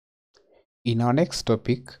In our next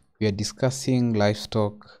topic, we are discussing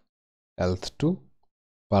livestock health 2,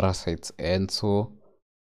 parasites. And so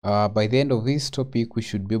by the end of this topic, we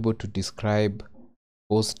should be able to describe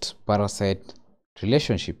host-parasite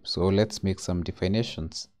relationship. So let's make some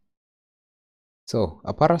definitions. So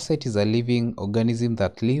a parasite is a living organism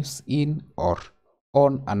that lives in or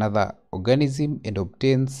on another organism and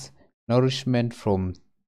obtains nourishment from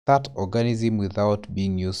that organism without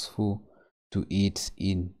being useful to it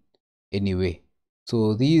in any way.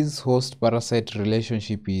 So this host-parasite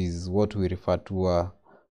relationship is what we refer to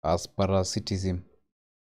as parasitism.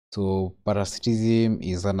 So parasitism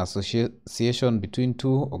is an association between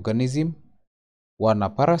two organisms, one a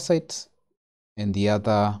parasite and the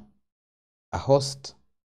other a host.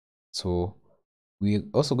 So we're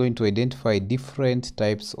also going to identify different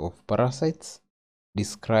types of parasites,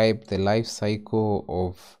 describe the life cycle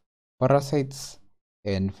of parasites,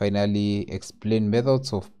 and finally explain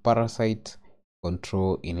methods of parasite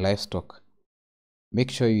control in livestock. Make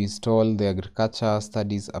sure you install the agriculture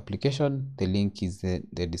studies application. The link is in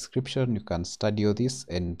the description. You can study all this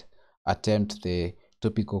and attempt the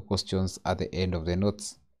topical questions at the end of the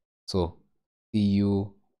notes. So see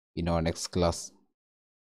you in our next class.